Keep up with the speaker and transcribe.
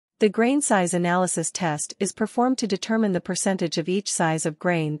The grain size analysis test is performed to determine the percentage of each size of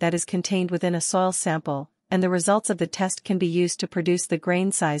grain that is contained within a soil sample, and the results of the test can be used to produce the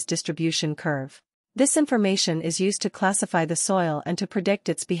grain size distribution curve. This information is used to classify the soil and to predict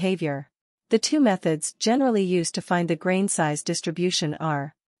its behavior. The two methods generally used to find the grain size distribution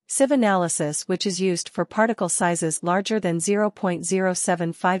are sieve analysis, which is used for particle sizes larger than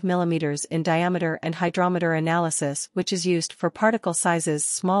 0.075 mm in diameter, and hydrometer analysis, which is used for particle sizes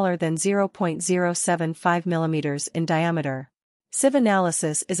smaller than 0.075 mm in diameter. Sieve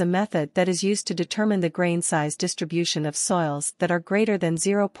analysis is a method that is used to determine the grain size distribution of soils that are greater than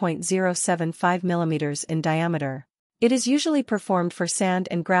 0.075 mm in diameter. It is usually performed for sand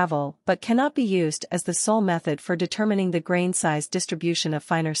and gravel but cannot be used as the sole method for determining the grain size distribution of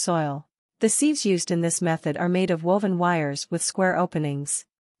finer soil. The sieves used in this method are made of woven wires with square openings.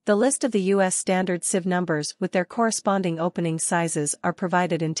 The list of the U.S. standard sieve numbers with their corresponding opening sizes are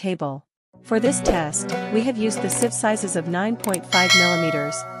provided in table. For this test, we have used the sieve sizes of 9.5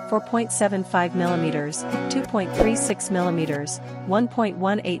 mm, 4.75 mm, 2.36 mm,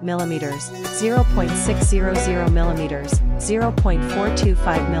 1.18 mm, 0.600 mm,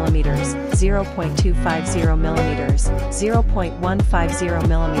 0.425 mm, 0.250 mm, 0.150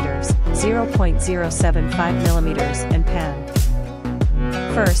 mm, 0.075 mm, and pan.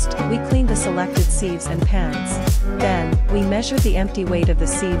 First, we clean the selected sieves and pans. Then, we measure the empty weight of the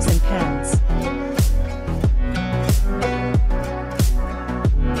sieves and pans.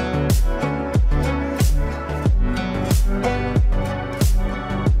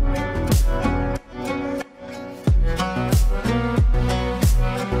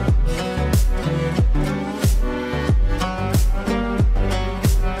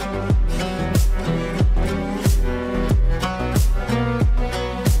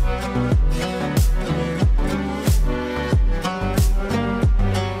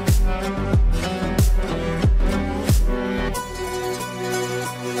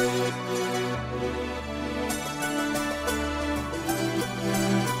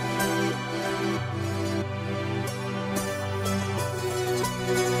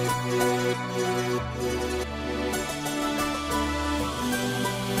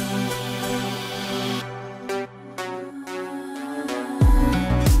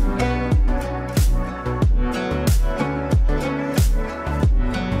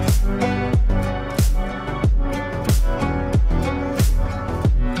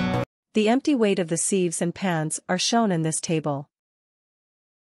 The empty weight of the sieves and pans are shown in this table.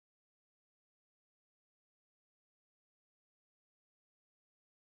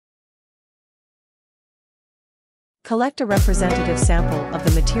 Collect a representative sample of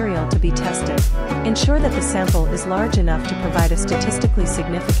the material to be tested. Ensure that the sample is large enough to provide a statistically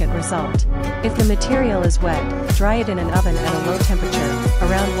significant result. If the material is wet, dry it in an oven at a low temperature,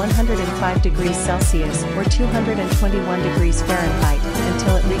 around 105 degrees Celsius or 221 degrees Fahrenheit,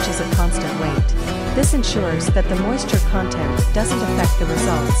 until it reaches a constant weight. This ensures that the moisture content doesn't affect the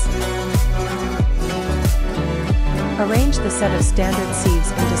results. Arrange the set of standard sieves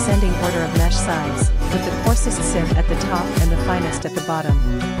in descending order of mesh size, with the coarsest sieve at the top and the finest at the bottom.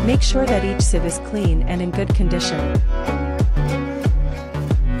 Make sure that each sieve is clean and in good condition.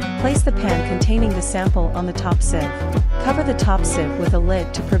 Place the pan containing the sample on the top sieve. Cover the top sieve with a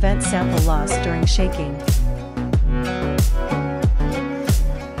lid to prevent sample loss during shaking.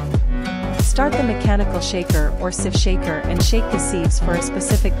 Start the mechanical shaker or sieve shaker and shake the sieves for a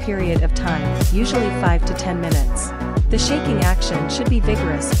specific period of time, usually 5 to 10 minutes. The shaking action should be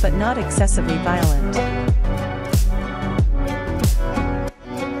vigorous but not excessively violent.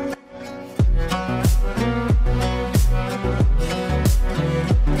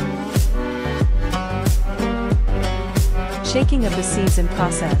 Shaking of the sieves in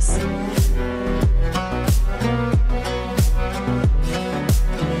process.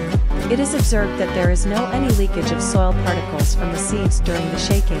 It is observed that there is no any leakage of soil particles from the sieves during the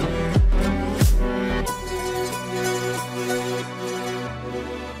shaking.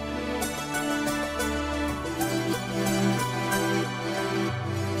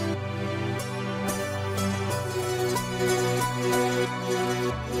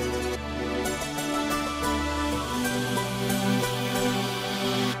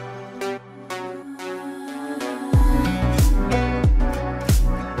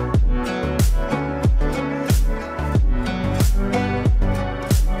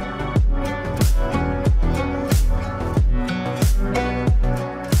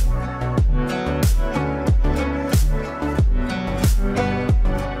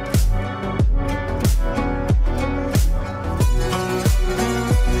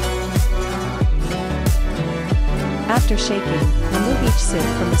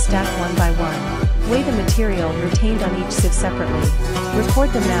 stack one by one. Weigh the material retained on each sieve separately.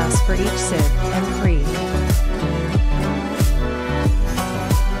 Record the mass for each sieve, M3.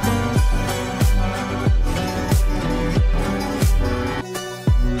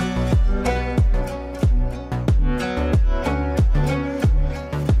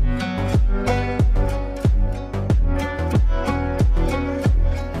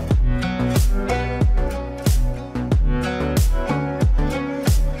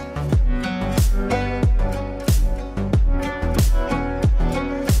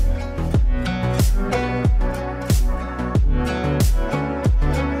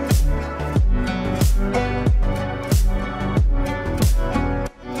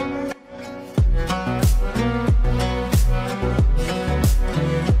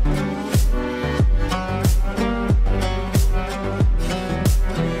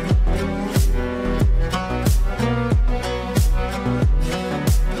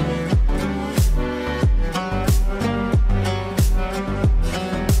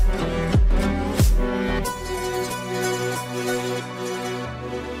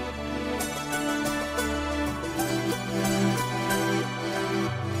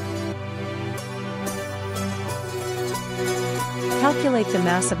 Calculate the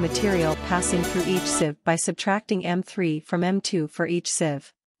mass of material passing through each sieve by subtracting M3 from M2 for each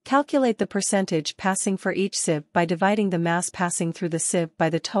sieve. Calculate the percentage passing for each sieve by dividing the mass passing through the sieve by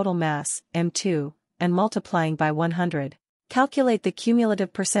the total mass, M2, and multiplying by 100. Calculate the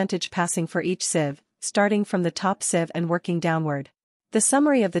cumulative percentage passing for each sieve, starting from the top sieve and working downward. The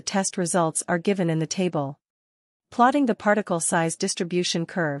summary of the test results are given in the table. Plotting the particle size distribution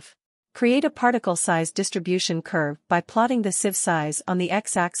curve. Create a particle size distribution curve by plotting the sieve size on the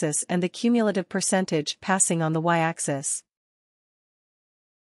x-axis and the cumulative percentage passing on the y-axis.